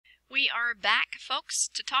We are back, folks,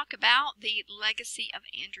 to talk about the legacy of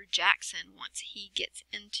Andrew Jackson once he gets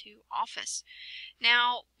into office.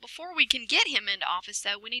 Now, before we can get him into office,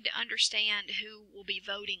 though, we need to understand who will be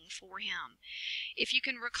voting for him. If you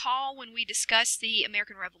can recall when we discussed the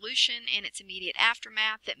American Revolution and its immediate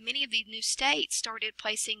aftermath, that many of these new states started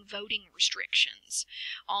placing voting restrictions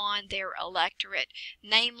on their electorate,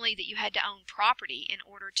 namely that you had to own property in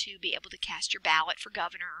order to be able to cast your ballot for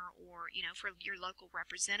governor or, for your local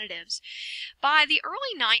representatives. By the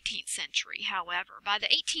early 19th century, however, by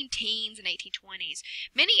the 18 teens and 1820s,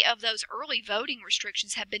 many of those early voting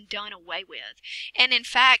restrictions have been done away with. And in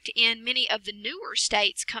fact, in many of the newer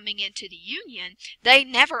states coming into the Union, they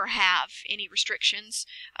never have any restrictions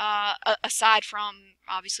aside from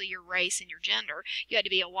obviously your race and your gender. You had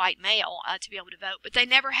to be a white male to be able to vote, but they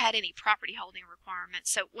never had any property holding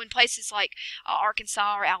requirements. So when places like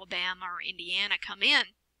Arkansas or Alabama or Indiana come in,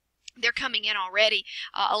 they're coming in already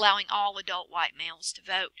allowing all adult white males to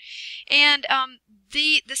vote. And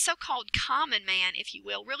the so-called common man, if you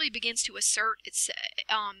will, really begins to assert its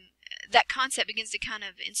that concept begins to kind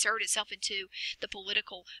of insert itself into the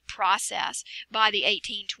political process by the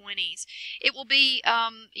 1820s. It will be,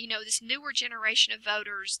 this newer generation of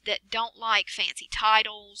voters that don't like fancy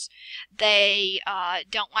titles. They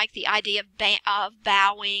don't like the idea of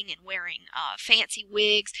bowing and wearing fancy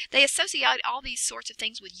wigs. They associate all these sorts of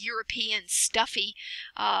things with European stuffy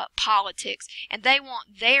politics, and they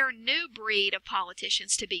want their new breed of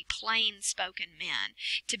politicians to be plain-spoken men,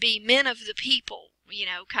 to be men of the people,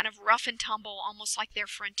 kind of rough and tumble, almost like their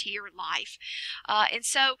frontier life. And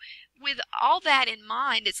so with all that in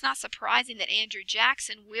mind, it's not surprising that Andrew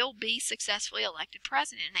Jackson will be successfully elected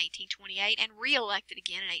president in 1828 and re-elected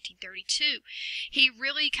again in 1832. He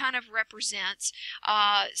really kind of represents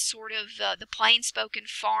sort of the plain-spoken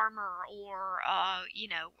farmer or,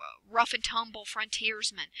 rough and tumble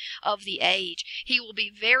frontiersman of the age. He will be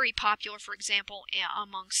very popular, for example,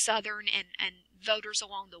 among Southern and voters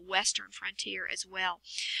along the western frontier as well.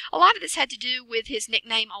 A lot of this had to do with his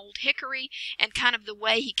nickname Old Hickory and kind of the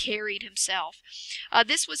way he carried himself.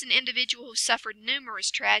 This was an individual who suffered numerous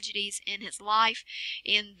tragedies in his life.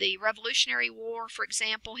 In the Revolutionary War, for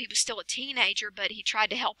example, he was still a teenager, but he tried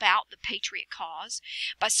to help out the Patriot cause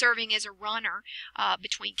by serving as a runner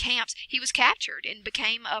between camps. He was captured and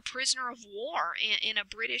became a prisoner of war in a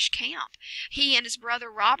British camp. He and his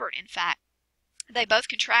brother Robert, in fact, they both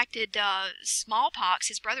contracted smallpox.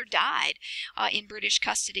 His brother died in British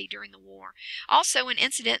custody during the war. Also, an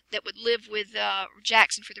incident that would live with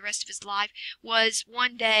Jackson for the rest of his life was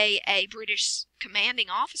one day a British commanding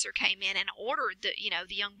officer came in and ordered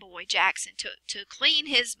the young boy Jackson to clean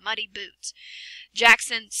his muddy boots.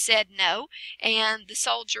 Jackson said no, and the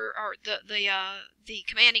soldier or the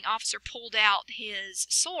commanding officer pulled out his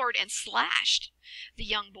sword and slashed the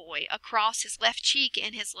young boy across his left cheek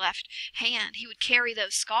and his left hand. He would carry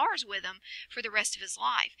those scars with him for the rest of his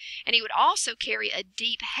life. And he would also carry a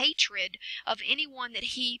deep hatred of anyone that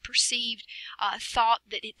he perceived thought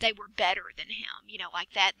that they were better than him, like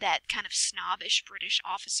that kind of snobbish British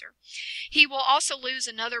officer. He will also lose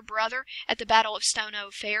another brother at the Battle of Stono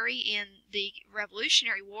Ferry in the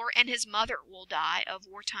Revolutionary War, and his mother will die of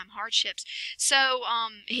wartime hardships. So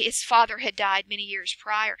his father had died many years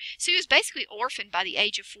prior. So he was basically orphaned by the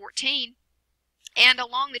age of 14. And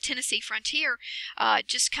along the Tennessee frontier,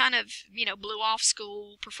 just kind of, blew off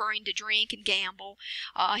school, preferring to drink and gamble.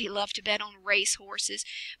 He loved to bet on race horses,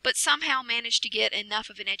 but somehow managed to get enough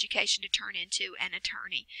of an education to turn into an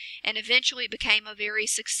attorney, and eventually became a very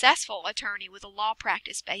successful attorney with a law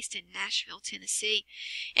practice based in Nashville, Tennessee.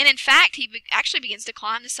 And in fact, he actually begins to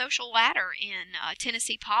climb the social ladder in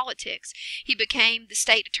Tennessee politics. He became the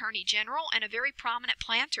state attorney general and a very prominent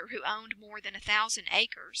planter who owned more than 1,000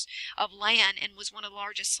 acres of land and was one of the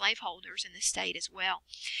largest slaveholders in the state as well.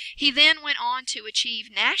 He then went on to achieve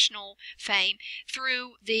national fame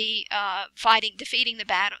through the defeating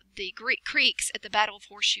the Creeks at the Battle of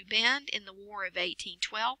Horseshoe Bend in the War of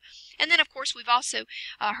 1812. And then, of course, we've also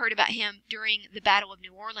heard about him during the Battle of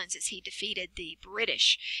New Orleans as he defeated the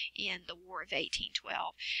British in the War of 1812.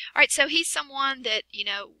 All right, so he's someone that,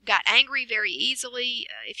 got angry very easily.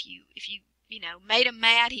 If you made him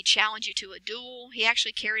mad, he'd challenge you to a duel. He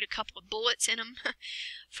actually carried a couple of bullets in him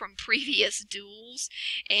from previous duels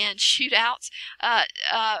and shootouts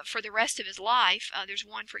for the rest of his life. There's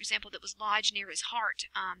one, for example, that was lodged near his heart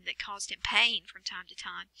that caused him pain from time to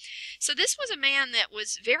time. So this was a man that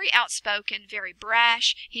was very outspoken, very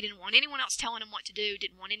brash. He didn't want anyone else telling him what to do,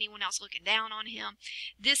 didn't want anyone else looking down on him.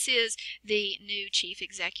 This is the new chief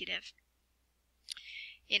executive.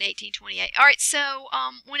 in 1828. All right, so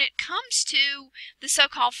when it comes to the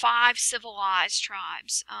so-called 5 civilized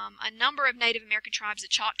tribes, a number of Native American tribes, the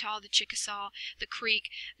Choctaw, the Chickasaw, the Creek,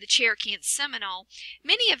 the Cherokee, and Seminole,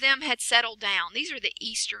 many of them had settled down. These are the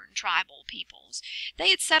eastern tribal peoples. They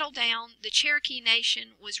had settled down. The Cherokee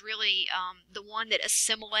Nation was really the one that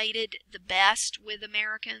assimilated the best with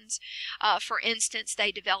Americans. For instance,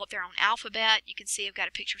 they developed their own alphabet. You can see I've got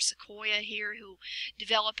a picture of Sequoyah here, who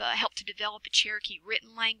helped to develop a Cherokee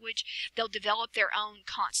written language. They'll develop their own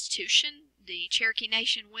constitution. The Cherokee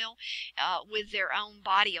Nation will, with their own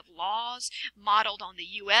body of laws modeled on the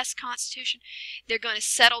U.S. Constitution. They're going to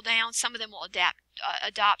settle down. Some of them will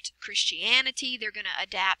adopt Christianity. They're going to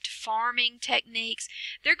adapt farming techniques.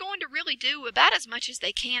 They're going to really do about as much as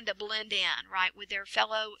they can to blend in, right, with their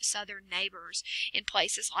fellow southern neighbors in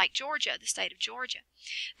places like Georgia, the state of Georgia.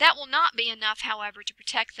 That will not be enough, however, to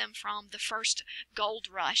protect them from the first gold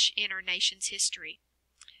rush in our nation's history.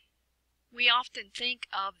 We often think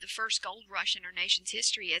of the first gold rush in our nation's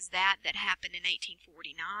history as that happened in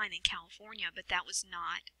 1849 in California, but that was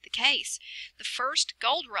not the case. The first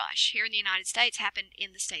gold rush here in the United States happened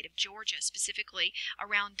in the state of Georgia, specifically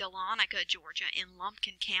around Dahlonega, Georgia, in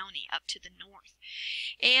Lumpkin County up to the north.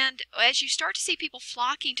 And as you start to see people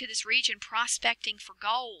flocking to this region, prospecting for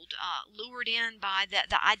gold, lured in by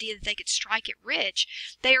the idea that they could strike it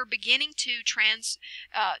rich, they are beginning to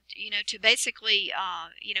basically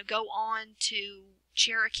go on to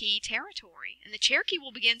Cherokee territory. And the Cherokee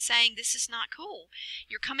will begin saying, this is not cool.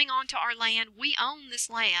 You're coming onto our land. We own this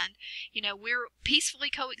land. We're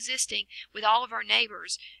peacefully coexisting with all of our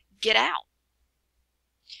neighbors. Get out.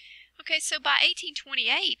 Okay, so by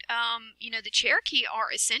 1828, the Cherokee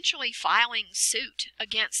are essentially filing suit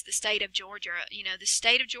against the state of Georgia. The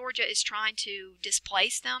state of Georgia is trying to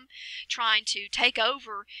displace them, trying to take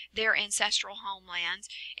over their ancestral homelands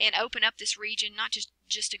and open up this region, not just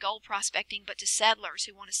to gold prospecting, but to settlers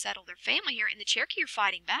who want to settle their family here. And the Cherokee are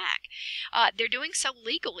fighting back. They're doing so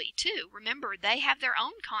legally, too. Remember, they have their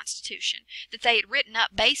own constitution that they had written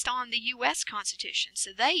up based on the U.S. Constitution.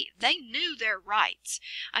 So they knew their rights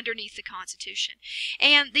underneath the Constitution.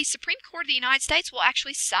 And the Supreme Court of the United States will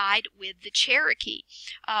actually side with the Cherokee.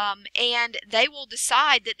 And they will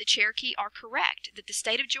decide that the Cherokee are correct, that the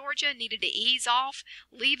state of Georgia needed to ease off,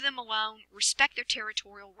 leave them alone, respect their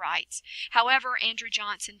territorial rights. However, Andrew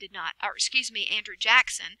Jackson did not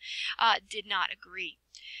agree.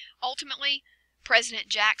 Ultimately, President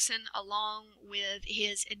Jackson, along with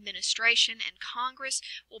his administration and Congress,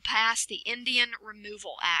 will pass the Indian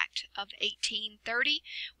Removal Act of 1830,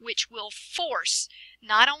 which will force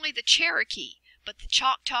not only the Cherokee, but the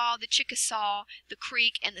Choctaw, the Chickasaw, the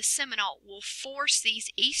Creek, and the Seminole will force these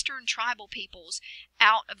eastern tribal peoples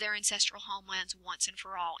out of their ancestral homelands once and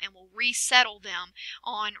for all, and will resettle them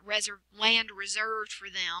on land reserved for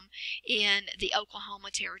them in the Oklahoma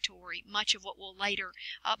Territory, much of what will later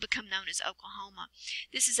become known as Oklahoma.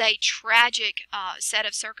 This is a tragic set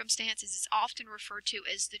of circumstances. It's often referred to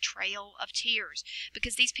as the Trail of Tears,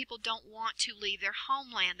 because these people don't want to leave their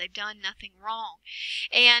homeland. They've done nothing wrong.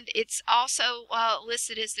 And it's also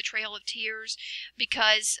listed as the Trail of Tears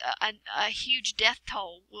because a huge death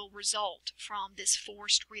toll will result from this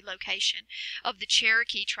forced relocation of the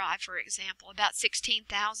Cherokee tribe, for example. About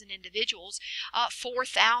 16,000 individuals,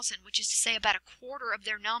 4,000, which is to say about a quarter of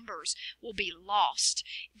their numbers, will be lost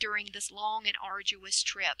during this long and arduous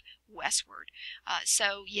trip westward.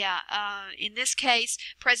 In this case,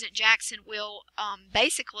 President Jackson will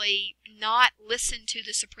basically not listen to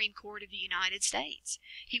the Supreme Court of the United States.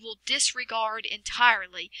 He will disregard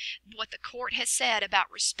entirely what the court has said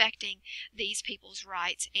about respecting these people's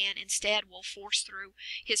rights, and instead will force through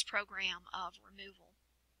his program of removal.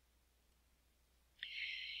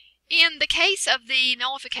 In the case of the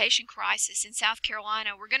nullification crisis in South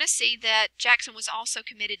Carolina, we're going to see that Jackson was also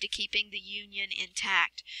committed to keeping the Union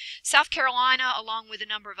intact. South Carolina, along with a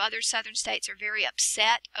number of other southern states, are very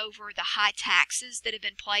upset over the high taxes that have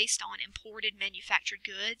been placed on imported manufactured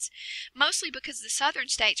goods, mostly because the southern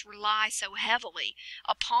states rely so heavily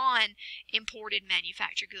upon imported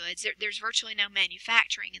manufactured goods. There's virtually no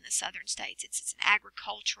manufacturing in the southern states. It's an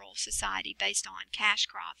agricultural society based on cash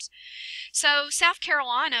crops. So South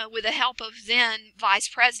Carolina, with the help of then Vice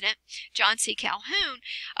President John C. Calhoun,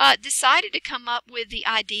 decided to come up with the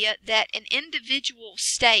idea that an individual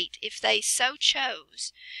state, if they so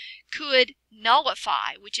chose, could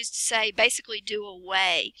nullify, which is to say basically do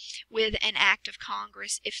away with an act of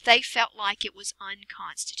Congress if they felt like it was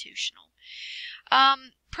unconstitutional.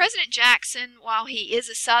 President Jackson, while he is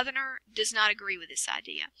a Southerner, does not agree with this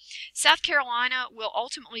idea. South Carolina will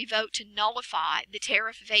ultimately vote to nullify the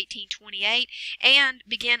Tariff of 1828 and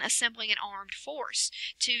begin assembling an armed force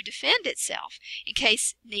to defend itself in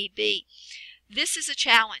case need be. This is a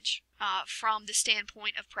challenge from the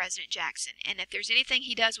standpoint of President Jackson. And if there's anything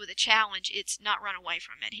he does with a challenge, it's not run away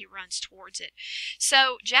from it. He runs towards it.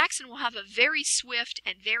 So Jackson will have a very swift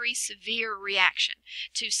and very severe reaction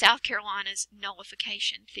to South Carolina's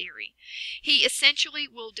nullification theory. He essentially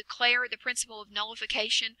will declare the principle of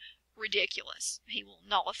nullification ridiculous. He will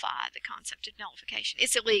nullify the concept of nullification.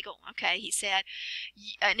 It's illegal, okay? He said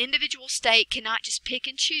an individual state cannot just pick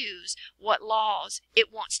and choose what laws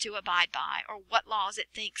it wants to abide by or what laws it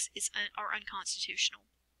thinks are unconstitutional.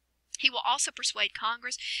 He will also persuade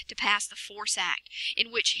Congress to pass the Force Act,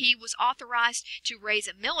 in which he was authorized to raise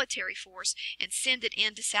a military force and send it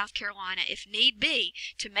into South Carolina if need be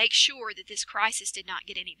to make sure that this crisis did not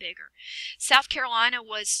get any bigger. South Carolina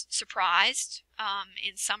was surprised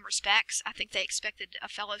in some respects. I think they expected a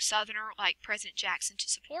fellow Southerner like President Jackson to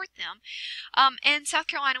support them. And South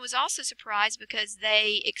Carolina was also surprised because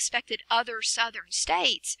they expected other Southern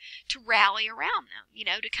states to rally around them, you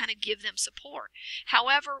know, to kind of give them support.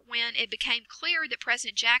 However, when it became clear that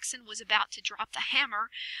President Jackson was about to drop the hammer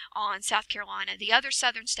on South Carolina, the other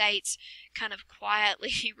Southern states kind of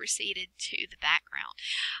quietly receded to the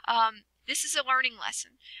background. This is a learning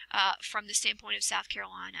lesson from the standpoint of South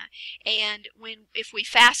Carolina. And if we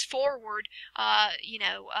fast forward, a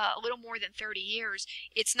little more than 30 years,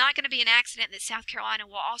 it's not going to be an accident that South Carolina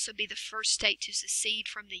will also be the first state to secede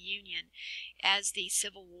from the Union as the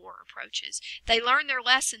Civil War approaches. They learned their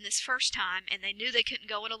lesson this first time, and they knew they couldn't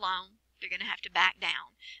go it alone. They're going to have to back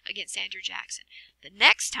down against Andrew Jackson. The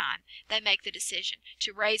next time they make the decision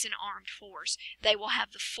to raise an armed force, they will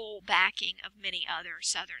have the full backing of many other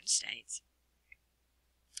Southern states.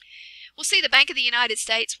 We'll see the Bank of the United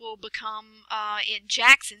States will become, in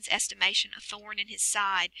Jackson's estimation, a thorn in his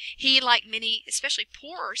side. He, like many, especially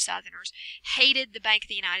poorer Southerners, hated the Bank of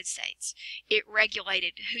the United States. It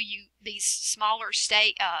regulated who these smaller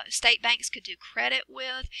state banks could do credit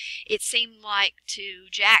with. It seemed like to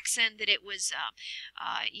Jackson that it was,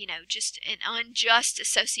 just an unjust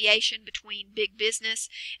association between big business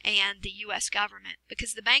and the U.S. government,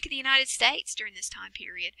 because the Bank of the United States during this time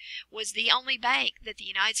period was the only bank that the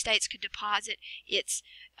United States could deposit its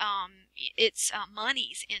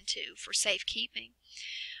monies into for safekeeping.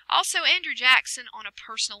 Also, Andrew Jackson, on a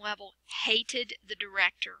personal level, hated the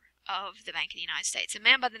director of the Bank of the United States, a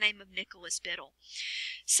man by the name of Nicholas Biddle.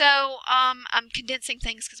 So I'm condensing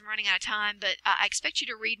things because I'm running out of time, but I expect you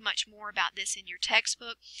to read much more about this in your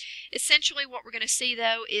textbook. Essentially, what we're going to see,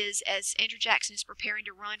 though, is as Andrew Jackson is preparing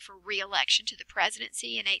to run for re-election to the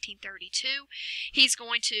presidency in 1832, he's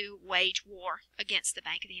going to wage war against the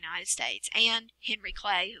Bank of the United States and Henry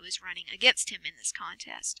Clay, who is running against him in this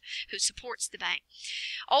contest, who supports the bank.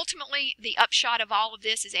 Ultimately, the upshot of all of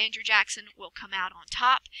this is Andrew Jackson will come out on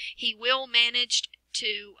top. He will manage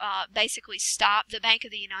to basically stop the Bank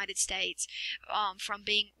of the United States from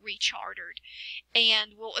being rechartered,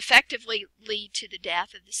 and will effectively lead to the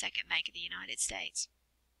death of the Second Bank of the United States.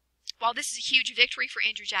 While this is a huge victory for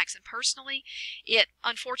Andrew Jackson personally, it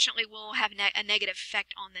unfortunately will have a negative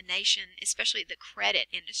effect on the nation, especially the credit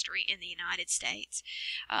industry in the United States.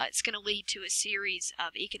 It's going to lead to a series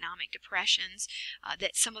of economic depressions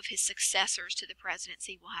that some of his successors to the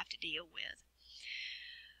presidency will have to deal with.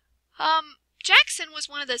 Jackson was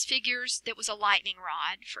one of those figures that was a lightning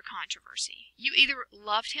rod for controversy. You either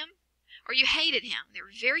loved him or you hated him. There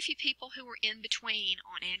were very few people who were in between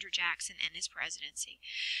on Andrew Jackson and his presidency.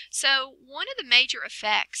 So one of the major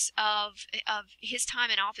effects of his time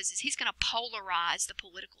in office is he's going to polarize the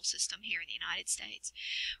political system here in the United States.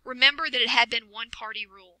 Remember that it had been one-party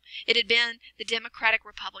rule. It had been the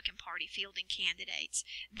Democratic-Republican Party fielding candidates.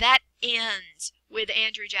 That ends with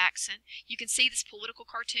Andrew Jackson. You can see this political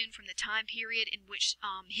cartoon from the time period in which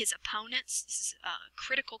his opponents, this is a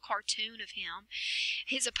critical cartoon of him,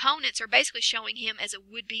 his opponents are basically showing him as a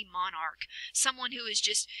would-be monarch, someone who is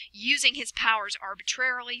just using his powers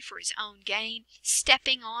arbitrarily for his own gain,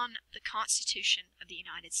 stepping on the Constitution of the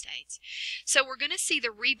United States. So we're going to see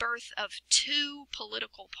the rebirth of two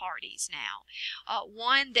political parties now.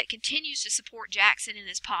 One that continues to support Jackson and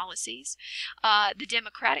his policies, the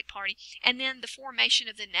Democratic Party, and then the formation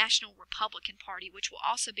of the National Republican Party, which will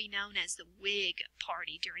also be known as the Whig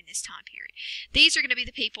Party during this time period. These are going to be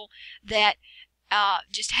the people that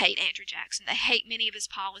just hate Andrew Jackson. They hate many of his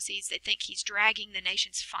policies. They think he's dragging the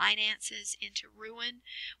nation's finances into ruin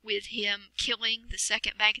with him killing the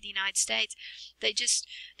second bank of the United States. They just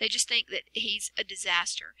think that he's a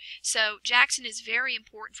disaster. So Jackson is very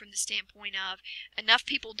important from the standpoint of enough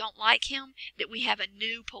people don't like him that we have a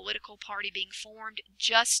new political party being formed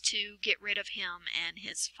just to get rid of him and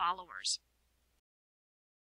his followers.